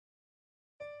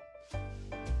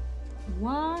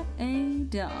What a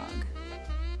dog.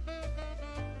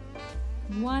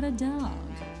 What a dog.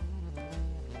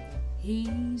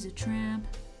 He's a tramp,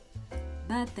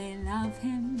 but they love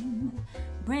him.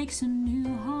 Breaks a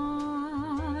new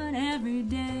heart every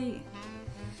day.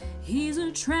 He's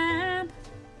a tramp,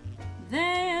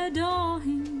 they adore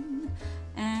him,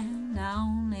 and I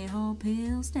only hope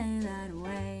he'll stay that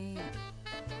way.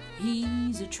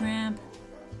 He's a tramp,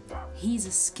 he's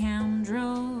a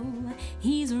scoundrel,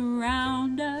 he's a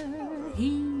rounder,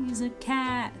 he's a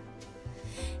cat.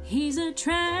 He's a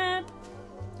tramp,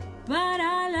 but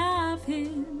I love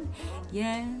him,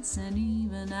 yes, and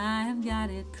even I have got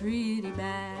it pretty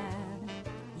bad.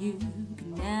 You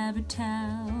can never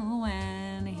tell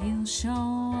when he'll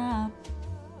show up.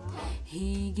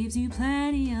 He gives you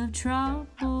plenty of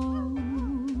trouble.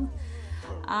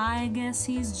 I guess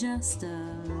he's just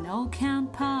a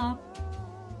no-count pup,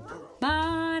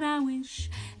 but I wish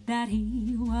that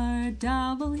he were a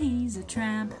double. He's a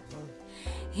tramp,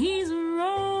 he's a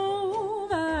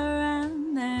rover,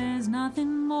 and there's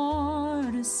nothing more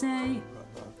to say.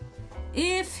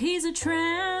 If he's a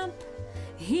tramp,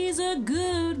 he's a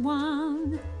good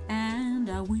one, and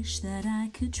I wish that I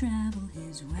could travel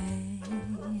his way.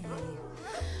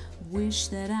 Wish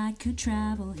that I could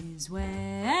travel his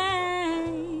way.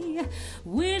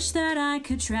 Wish that I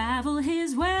could travel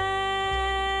his way.